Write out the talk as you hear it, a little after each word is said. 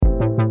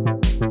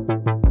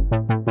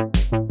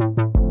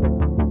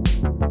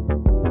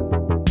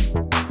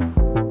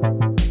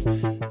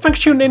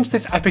Thanks for tuning in to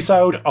this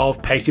episode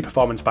of Pacey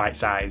Performance Bite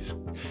Size.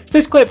 So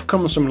this clip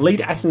comes from lead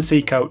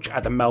S&C coach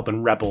at the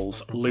Melbourne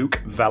Rebels,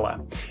 Luke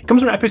Vella. It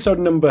comes from episode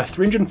number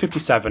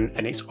 357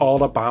 and it's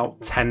all about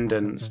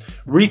tendons,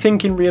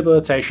 rethinking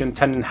rehabilitation,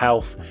 tendon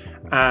health,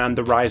 and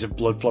the rise of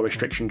blood flow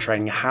restriction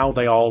training, how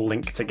they all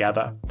link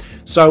together.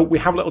 So we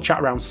have a little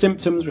chat around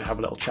symptoms, we have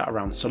a little chat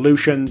around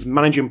solutions,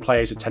 managing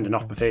players with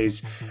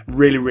tendinopathies.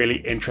 Really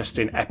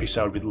interesting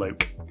episode with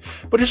Luke.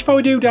 But just before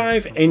we do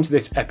dive into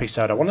this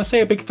episode, I want to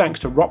say a big thanks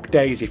to Rock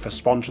Daisy for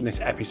sponsoring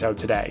this episode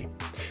today.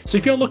 So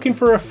if you're looking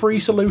for a free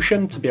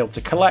solution to be able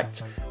to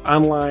collect,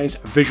 analyse,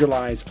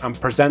 visualise and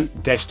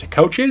present data to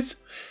coaches,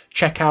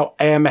 check out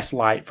AMS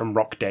Lite from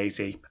Rock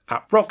Daisy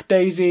at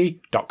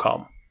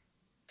rockdaisy.com.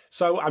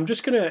 So I'm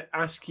just going to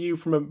ask you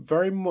from a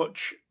very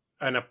much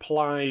an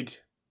applied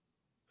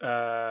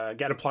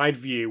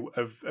view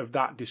of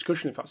that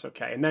discussion, if that's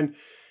okay. And then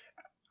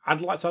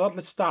let's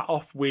start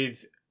off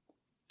with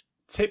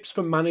tips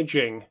for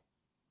managing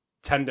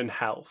tendon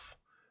health,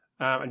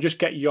 and just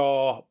get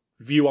your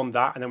view on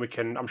that, and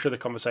then I'm sure the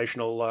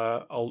conversation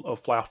will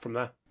fly off from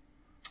there.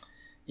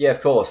 Yeah,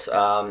 of course.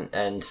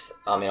 And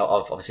I mean,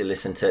 I've obviously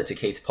listened to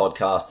Keith's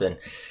podcast,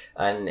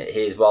 and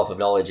his wealth of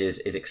knowledge is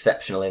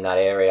exceptional in that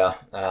area.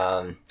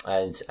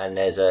 And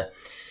there's a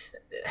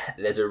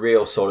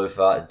real sort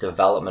of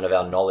development of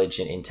our knowledge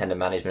in tendon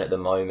management at the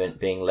moment,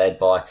 being led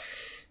by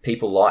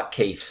people like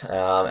Keith.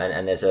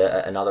 And there's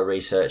another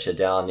researcher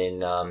down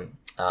in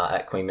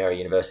at Queen Mary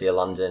University of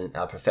London,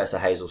 Professor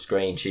Hazel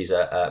Screen. She's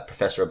a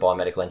professor of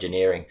biomedical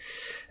engineering.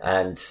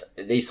 And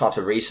these types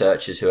of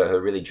researchers who are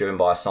really driven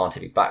by a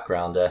scientific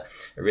background are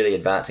really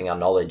advancing our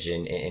knowledge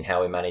in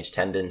how we manage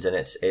tendons. And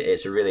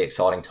it's a really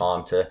exciting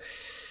time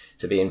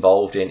to be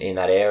involved in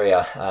that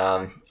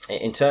area.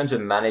 In terms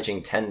of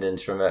managing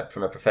tendons from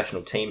a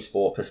professional team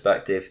sport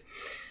perspective,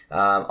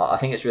 I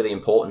think it's really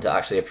important to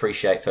actually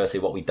appreciate firstly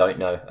what we don't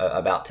know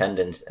about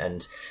tendons,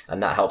 and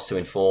that helps to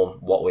inform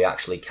what we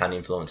actually can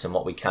influence and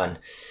what we can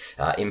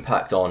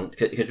impact on,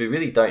 because we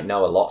really don't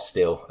know a lot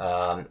still.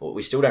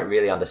 We still don't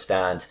really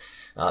understand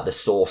the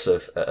source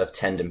of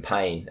tendon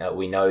pain.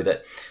 We know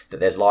that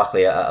there's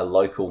likely a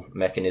local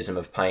mechanism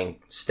of pain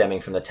stemming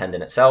from the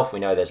tendon itself.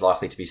 We know there's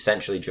likely to be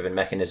centrally driven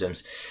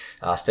mechanisms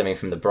stemming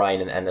from the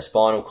brain and the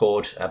spinal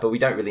cord, but we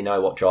don't really know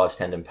what drives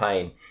tendon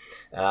pain.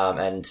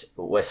 And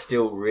we're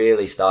still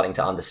really starting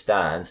to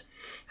understand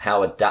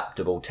how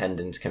adaptable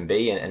tendons can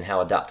be and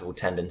how adaptable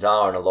tendons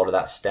are. And a lot of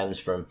that stems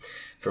from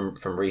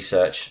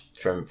research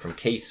from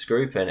Keith's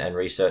group and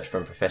research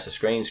from Professor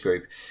Screen's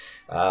group.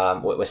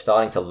 We're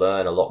starting to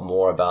learn a lot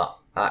more about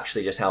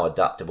actually just how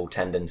adaptable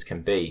tendons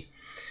can be.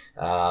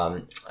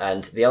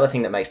 And the other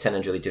thing that makes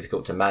tendons really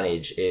difficult to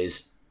manage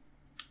is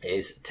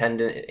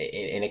tendon.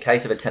 In a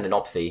case of a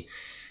tendinopathy,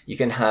 you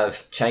can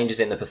have changes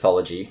in the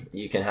pathology,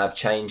 you can have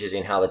changes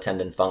in how the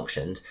tendon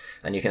functions,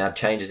 and you can have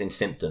changes in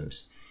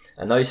symptoms.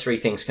 And those three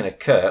things can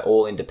occur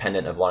all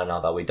independent of one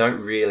another. We don't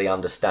really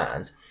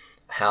understand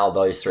how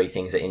those three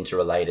things are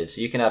interrelated.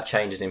 So you can have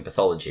changes in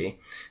pathology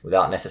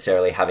without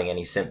necessarily having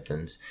any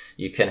symptoms.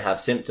 You can have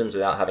symptoms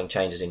without having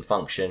changes in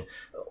function.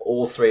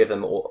 All three of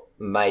them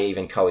may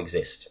even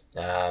coexist.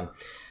 And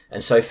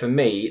so for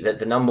me,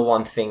 the number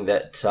one thing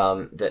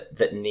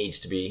that needs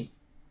to be,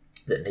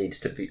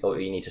 or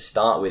you need to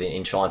start with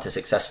in trying to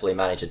successfully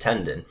manage a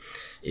tendon,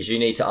 is you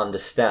need to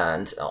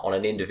understand on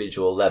an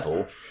individual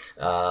level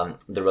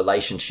the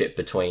relationship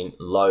between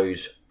load,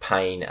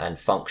 pain and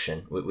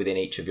function within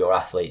each of your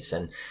athletes.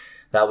 And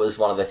that was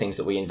one of the things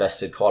that we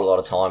invested quite a lot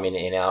of time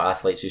in our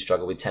athletes who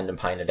struggle with tendon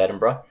pain at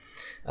Edinburgh.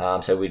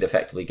 So we'd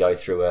effectively go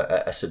through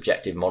a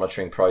subjective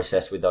monitoring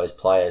process with those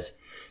players,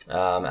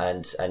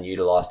 and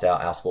utilised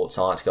our sports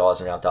science guys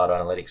and our data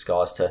analytics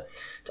guys to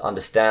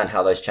understand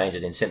how those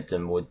changes in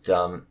symptom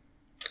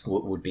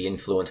would be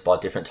influenced by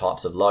different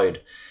types of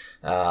load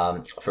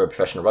for a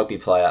professional rugby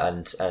player,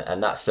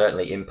 and that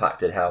certainly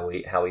impacted how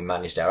we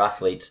managed our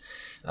athletes,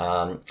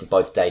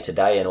 both day to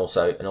day and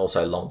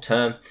also long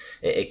term.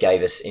 It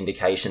gave us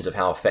indications of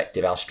how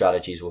effective our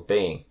strategies were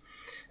being,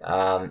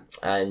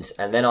 and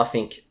then I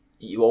think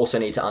you also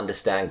need to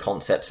understand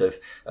concepts of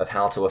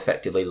how to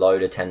effectively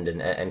load a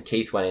tendon. And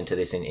Keith went into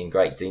this in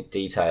great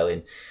detail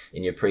in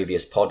your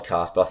previous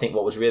podcast. But I think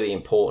what was really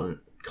important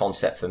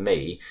concept for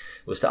me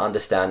was to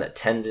understand that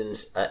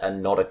tendons are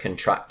not a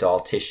contractile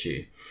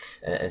tissue.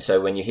 And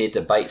so when you hear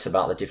debates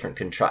about the different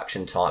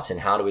contraction types and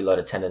how do we load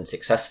a tendon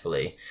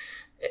successfully,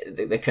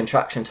 the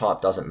contraction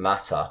type doesn't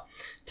matter.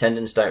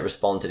 Tendons don't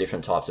respond to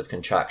different types of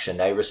contraction.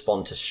 They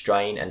respond to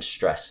strain and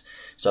stress.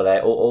 So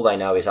all they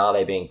know is, are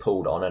they being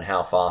pulled on and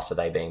how fast are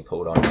they being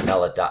pulled on, and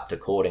they'll adapt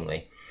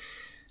accordingly.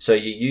 So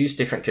you use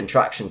different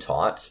contraction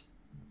types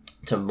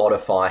to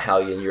modify how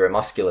your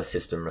neuromuscular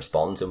system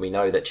responds. And we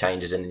know that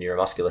changes in the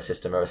neuromuscular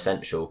system are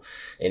essential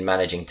in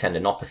managing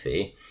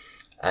tendinopathy.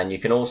 And you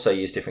can also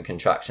use different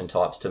contraction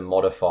types to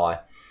modify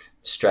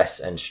stress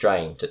and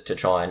strain to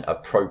try and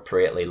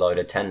appropriately load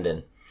a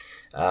tendon.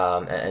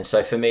 And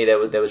so for me, there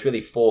was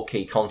really four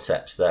key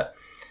concepts that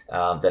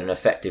that an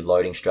effective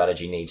loading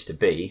strategy needs to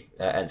be.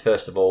 And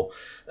first of all,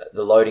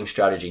 the loading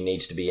strategy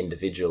needs to be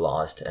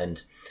individualized.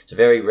 And so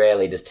very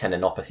rarely does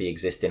tendinopathy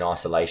exist in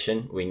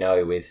isolation. We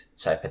know with,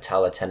 say,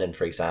 patellar tendon,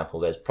 for example,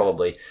 there's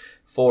probably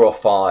 4 or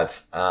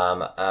 5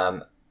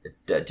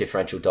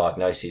 differential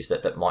diagnoses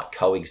that might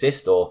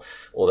coexist or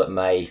that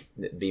may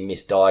be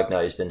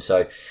misdiagnosed. And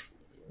so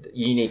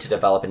you need to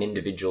develop an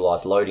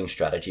individualized loading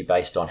strategy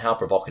based on how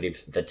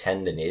provocative the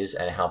tendon is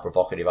and how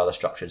provocative other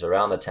structures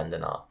around the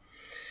tendon are.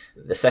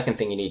 The second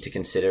thing you need to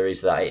consider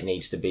is that it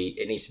needs to be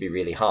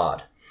really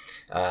hard.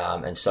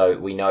 And so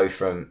we know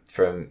from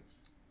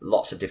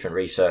lots of different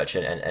research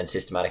and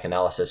systematic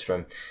analysis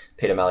from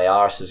Peter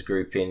Malliaris's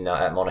group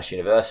at Monash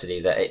University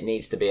that it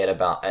needs to be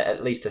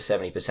at least a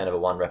 70% of a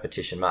 1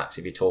 repetition max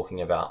if you're talking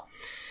about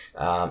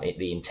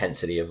the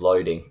intensity of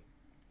loading.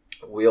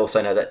 We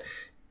also know that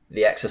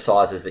the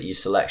exercises that you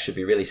select should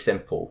be really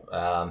simple.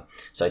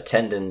 So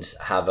tendons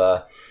have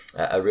a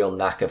real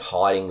knack of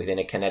hiding within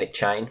a kinetic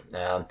chain.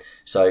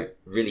 So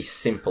really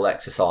simple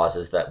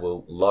exercises that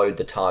will load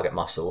the target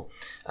muscle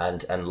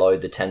and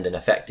load the tendon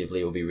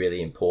effectively will be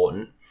really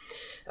important.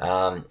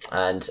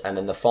 And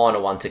then the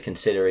final one to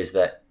consider is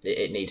that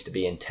it needs to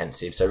be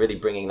intensive. So really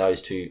bringing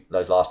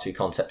those last two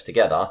concepts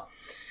together,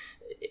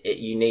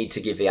 you need to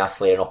give the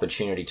athlete an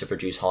opportunity to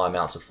produce high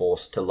amounts of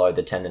force to load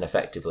the tendon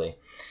effectively.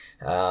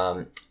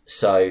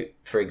 So,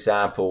 for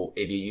example,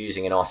 if you're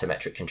using an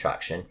isometric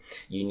contraction,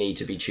 you need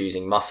to be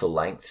choosing muscle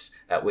lengths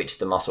at which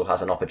the muscle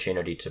has an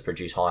opportunity to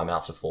produce high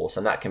amounts of force,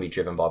 and that can be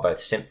driven by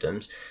both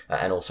symptoms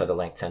and also the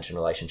length-tension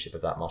relationship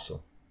of that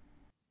muscle.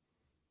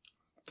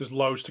 There's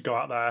loads to go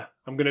out there.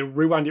 I'm going to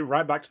rewind it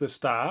right back to the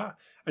start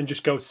and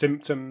just go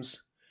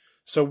symptoms.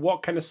 So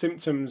what kind of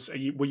symptoms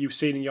were you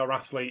seeing in your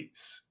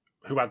athletes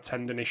who had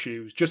tendon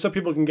issues? Just so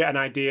people can get an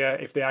idea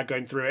if they are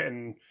going through it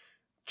and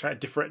try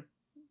to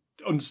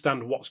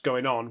understand what's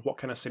going on. What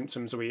kind of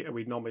symptoms are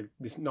we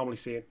normally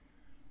seeing?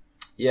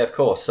 Yeah, of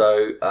course.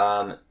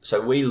 So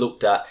we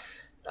looked at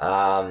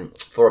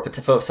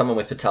for someone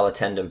with patellar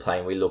tendon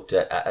pain, we looked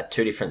at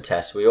 2 different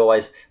tests.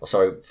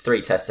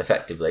 3 tests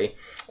effectively.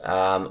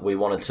 We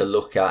wanted to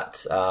look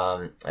at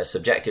a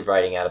subjective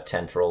rating out of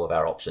 10 for all of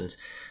our options,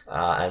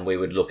 and we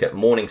would look at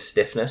morning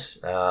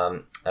stiffness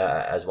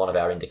as one of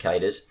our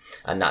indicators,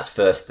 and that's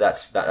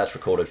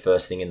recorded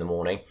first thing in the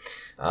morning.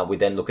 We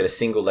then look at a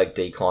single leg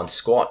decline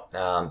squat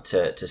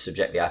to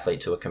subject the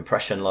athlete to a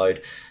compression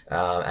load,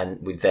 and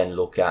we then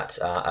look at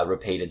a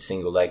repeated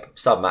single leg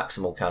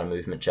submaximal counter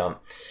movement jump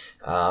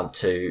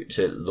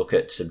to look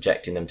at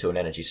subjecting them to an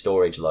energy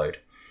storage load.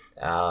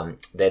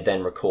 They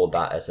then record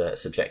that as a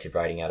subjective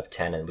rating out of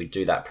 10, and we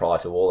do that prior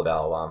to all of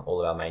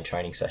our main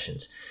training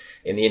sessions.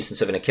 In the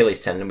instance of an Achilles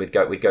tendon, we'd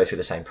go through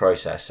the same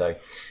process. So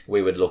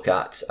we would look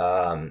at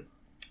a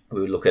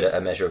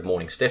measure of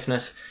morning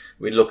stiffness.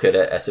 We'd look at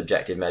a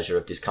subjective measure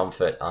of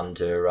discomfort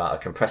under a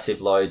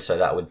compressive load. So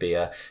that would be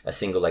a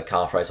single leg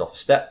calf raise off a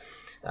step.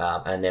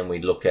 And then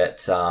we'd look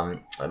at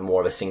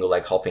more of a single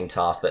leg hopping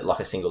task, like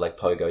a single leg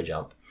pogo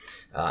jump,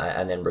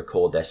 and then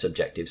record their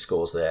subjective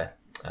scores there.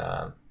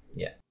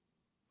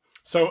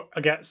 So I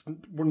guess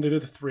one of the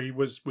other 3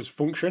 was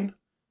function.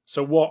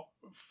 So what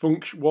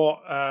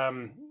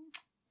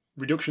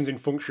reductions in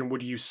function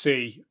would you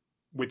see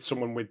with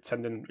someone with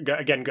tendon?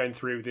 Again, going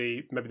through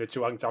maybe the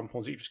 2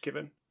 examples that you've just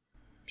given.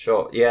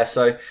 Sure. Yeah.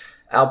 So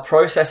our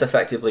process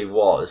effectively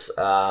was,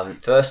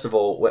 first of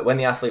all, when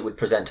the athlete would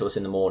present to us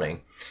in the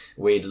morning,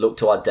 we'd look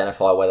to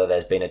identify whether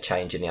there's been a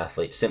change in the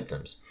athlete's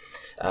symptoms.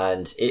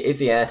 And if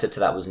the answer to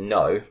that was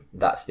no,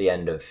 that's the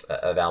end of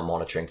our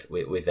monitoring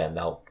with them.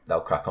 They'll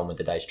crack on with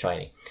the day's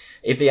training.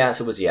 If the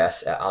answer was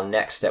yes, our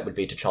next step would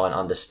be to try and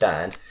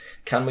understand,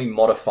 can we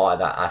modify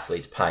that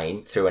athlete's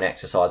pain through an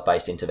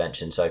exercise-based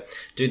intervention? So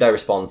do they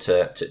respond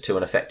to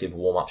an effective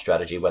warm-up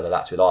strategy, whether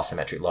that's with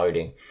isometric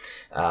loading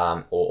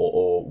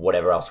or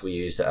whatever else we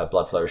used, a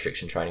blood flow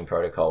restriction training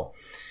protocol?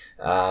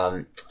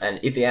 And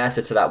if the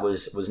answer to that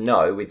was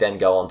no, we then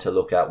go on to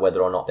look at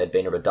whether or not there'd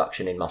been a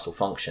reduction in muscle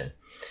function.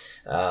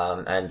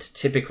 And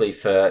typically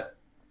for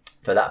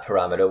that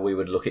parameter, we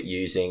would look at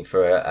using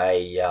for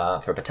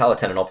a patellar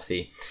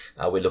tendinopathy,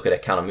 we'd look at a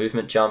counter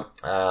movement jump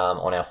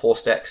on our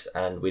forceps,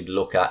 and we'd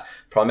look at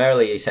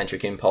primarily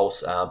eccentric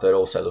impulse, but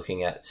also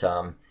looking at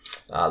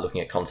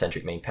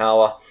concentric mean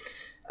power.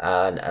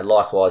 And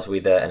likewise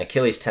with an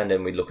Achilles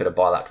tendon, we look at a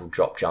bilateral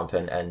drop jump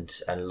and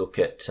look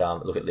at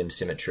limb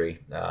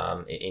symmetry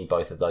in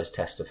both of those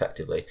tests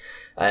effectively.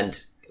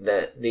 And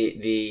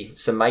the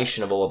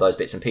summation of all of those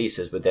bits and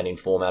pieces would then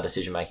inform our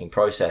decision-making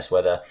process,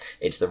 whether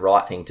it's the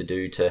right thing to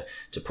do to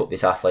put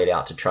this athlete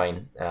out to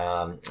train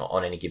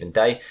on any given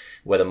day,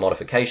 whether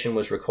modification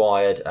was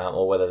required,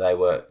 or whether they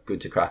were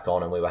good to crack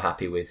on and we were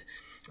happy with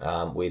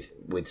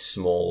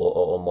small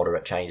or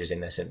moderate changes in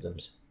their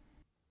symptoms.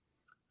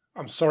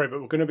 I'm sorry, but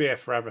we're going to be here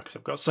forever because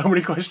I've got so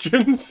many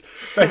questions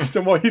based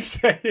on what you're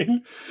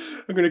saying.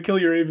 I'm going to kill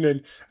your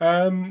evening.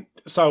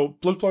 So,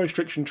 blood flow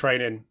restriction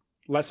training.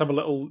 Let's have a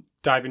little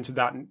dive into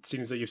that,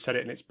 seeing as though you've said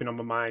it and it's been on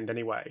my mind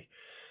anyway.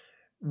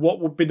 what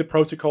would be the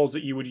protocols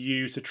that you would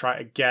use to try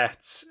to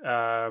get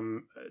try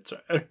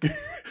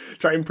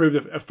to improve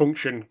a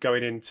function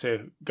going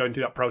through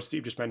that process that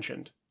you've just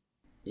mentioned?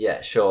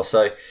 Yeah, sure.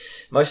 So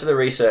most of the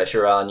research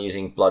around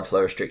using blood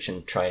flow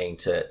restriction training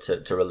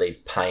to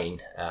relieve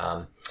pain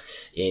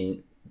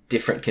in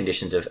different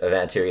conditions of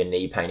anterior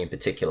knee pain in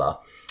particular,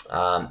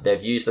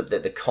 they've used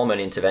the common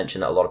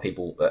intervention that a lot of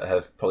people would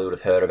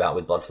have heard about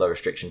with blood flow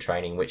restriction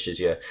training, which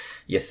is your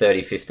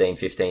 30-15,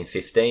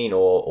 15-15,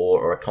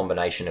 or a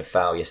combination of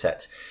failure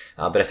sets.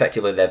 But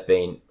effectively, they've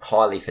been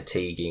highly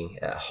fatiguing,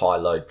 high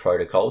load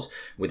protocols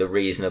with a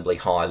reasonably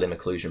high limb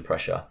occlusion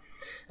pressure.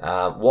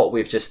 What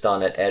we've just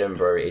done at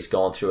Edinburgh is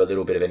gone through a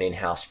little bit of an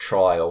in-house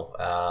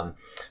trial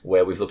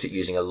where we've looked at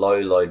using a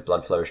low-load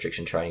blood flow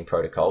restriction training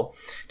protocol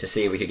to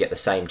see if we could get the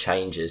same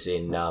changes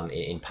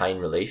in pain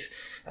relief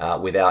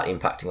without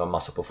impacting on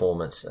muscle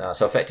performance.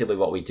 So effectively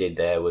what we did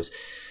there was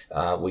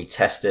we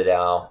tested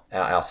our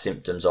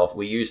symptoms of,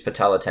 we used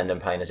patellar tendon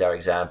pain as our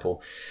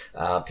example.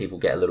 People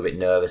get a little bit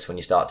nervous when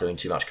you start doing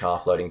too much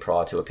calf loading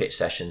prior to a pitch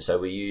session. So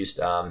we used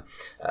our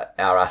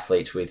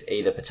athletes with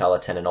either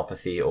patellar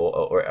tendinopathy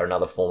or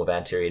another form of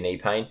anterior knee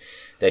pain.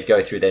 They'd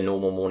go through their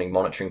normal morning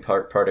monitoring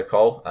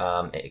protocol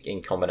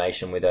in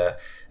combination with a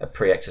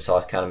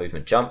pre-exercise counter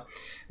movement jump.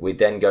 We'd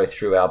then go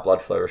through our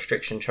blood flow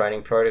restriction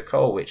training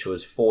protocol, which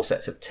was 4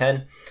 sets of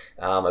 10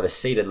 of a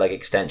seated leg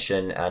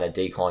extension and a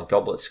decline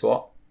goblet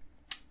squat.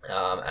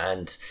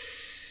 And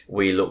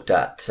we looked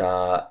at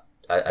a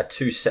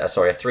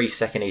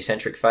 3-second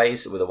eccentric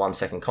phase with a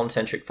 1-second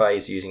concentric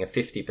phase using a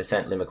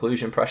 50% limb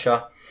occlusion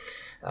pressure,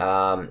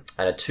 and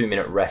a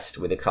 2-minute rest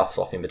with the cuffs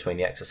off in between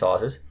the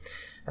exercises.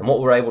 And what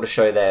we were able to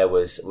show there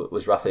was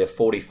roughly a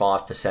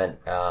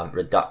 45%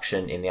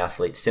 reduction in the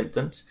athlete's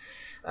symptoms,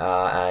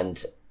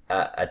 and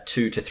a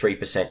 2 to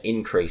 3%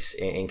 increase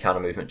in counter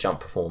movement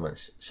jump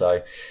performance.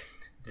 So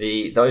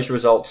those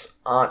results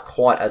aren't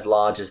quite as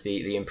large as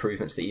the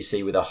improvements that you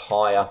see with a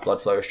higher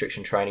blood flow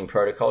restriction training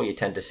protocol. You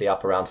tend to see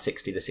up around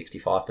 60 to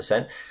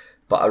 65%,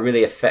 but a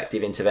really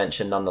effective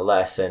intervention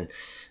nonetheless,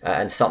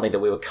 and something that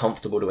we were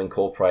comfortable to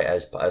incorporate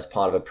as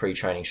part of a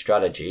pre-training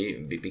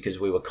strategy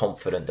because we were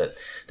confident that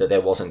there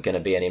wasn't going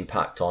to be an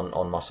impact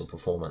on muscle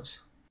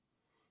performance.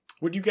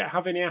 Would you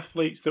have any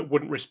athletes that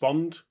wouldn't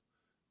respond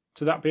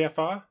to that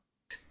BFR?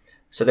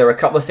 So there were a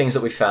couple of things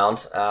that we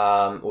found,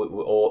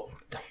 or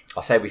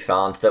I say we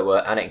found, that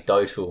were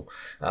anecdotal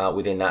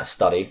within that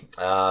study,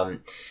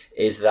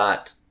 is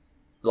that,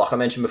 like I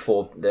mentioned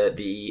before,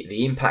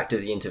 the impact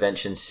of the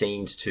intervention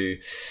seemed to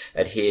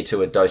adhere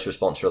to a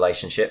dose-response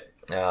relationship.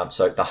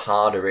 So the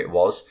harder it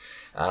was,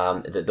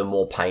 the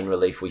more pain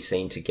relief we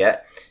seemed to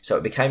get. So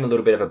it became a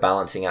little bit of a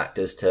balancing act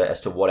as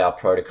to what our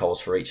protocols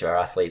for each of our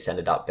athletes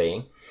ended up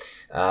being.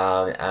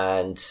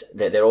 And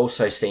there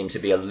also seemed to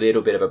be a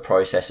little bit of a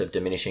process of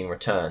diminishing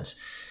returns.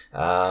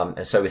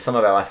 And so with some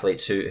of our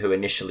athletes who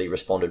initially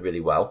responded really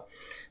well,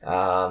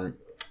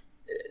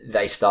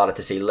 they started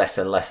to see less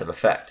and less of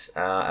effect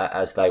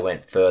as they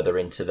went further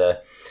into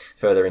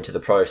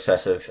the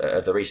process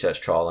of the research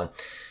trial. And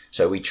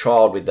so we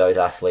trialed with those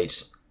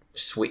athletes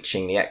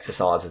switching the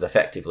exercises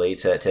effectively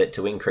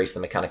to increase the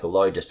mechanical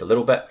load just a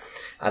little bit,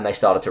 and they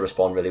started to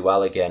respond really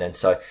well again. And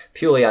so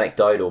purely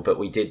anecdotal, but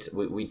we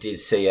did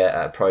see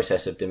a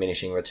process of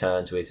diminishing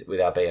returns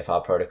with our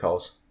BFR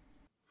protocols.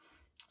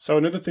 So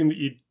another thing that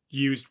you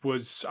used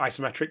was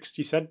isometrics,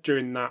 you said,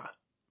 during that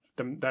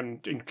them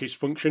increased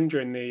function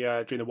during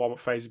the warm-up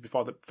phases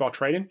before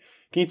training.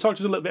 Can you talk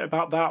to us a little bit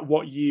about that,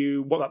 what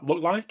that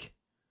looked like?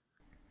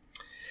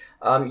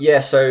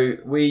 So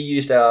we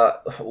used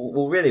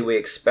we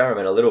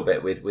experiment a little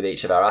bit with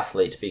each of our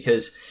athletes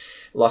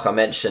because, like I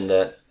mentioned,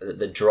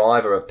 the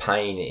driver of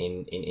pain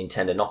in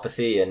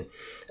tendinopathy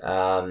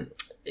and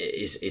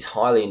is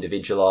highly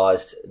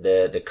individualized.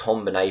 The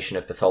combination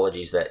of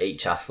pathologies that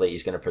each athlete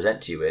is going to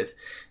present to you with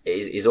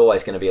is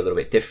always going to be a little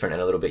bit different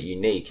and a little bit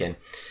unique. And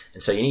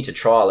so you need to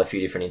trial a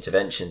few different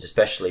interventions,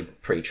 especially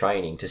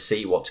pre-training, to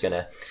see what's going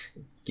to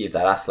give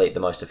that athlete the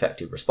most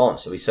effective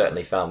response. So we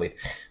certainly found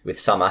with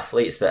some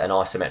athletes that an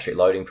isometric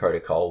loading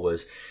protocol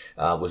was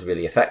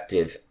really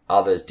effective.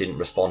 Others didn't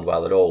respond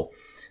well at all.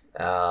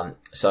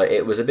 So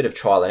it was a bit of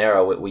trial and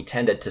error. We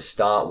tended to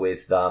start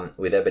with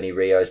Ebony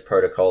Rio's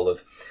protocol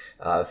of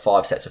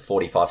 5 sets of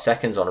 45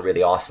 seconds on a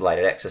really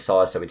isolated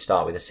exercise. So we'd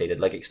start with a seated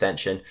leg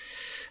extension.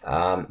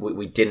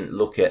 We didn't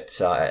look at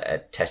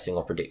testing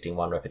or predicting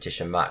 1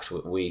 repetition max.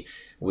 We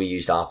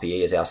used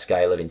RPE as our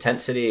scale of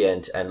intensity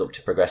and looked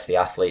to progress the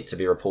athlete to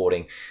be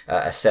reporting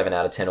a 7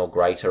 out of 10 or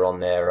greater on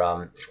their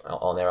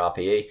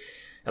RPE.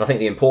 And I think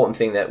the important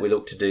thing that we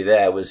looked to do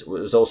there was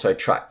also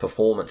track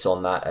performance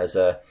on that as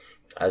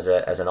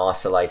an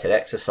isolated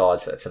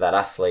exercise for that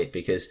athlete,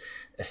 because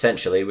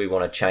essentially we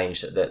want to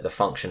change the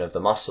function of the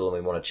muscle,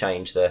 and we want to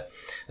change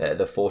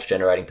the force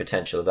generating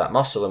potential of that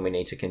muscle, and we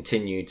need to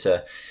continue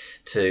to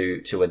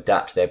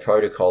adapt their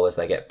protocol as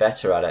they get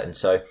better at it. And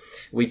so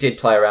we did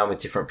play around with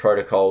different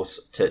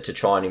protocols to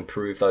try and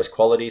improve those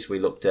qualities. We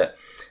looked at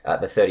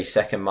the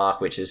 30-second mark,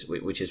 which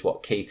is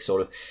what Keith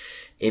sort of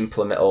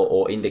implement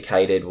or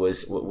indicated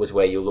was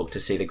where you'll look to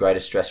see the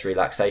greatest stress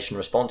relaxation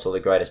response, or the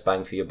greatest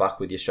bang for your buck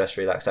with your stress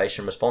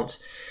relaxation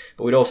response.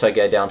 But we'd also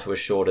go down to as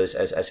short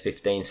as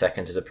 15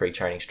 seconds as a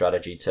pre-training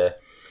strategy to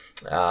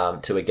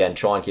again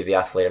try and give the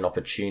athlete an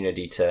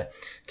opportunity to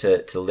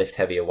lift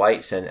heavier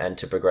weights and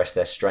to progress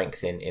their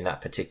strength in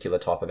that particular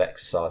type of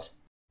exercise.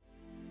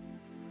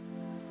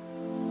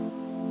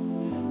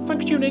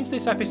 Thanks for tuning into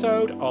this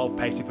episode of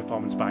Pacey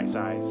Performance Bite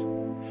Size.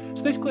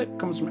 So this clip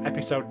comes from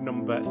episode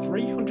number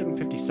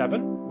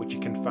 357, which you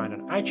can find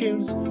on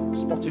iTunes,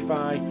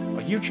 Spotify,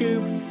 or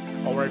YouTube,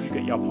 or wherever you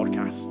get your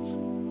podcasts.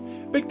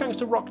 Big thanks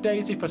to Rock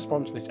Daisy for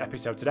sponsoring this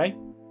episode today,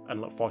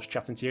 and look forward to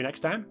chatting to you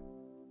next time.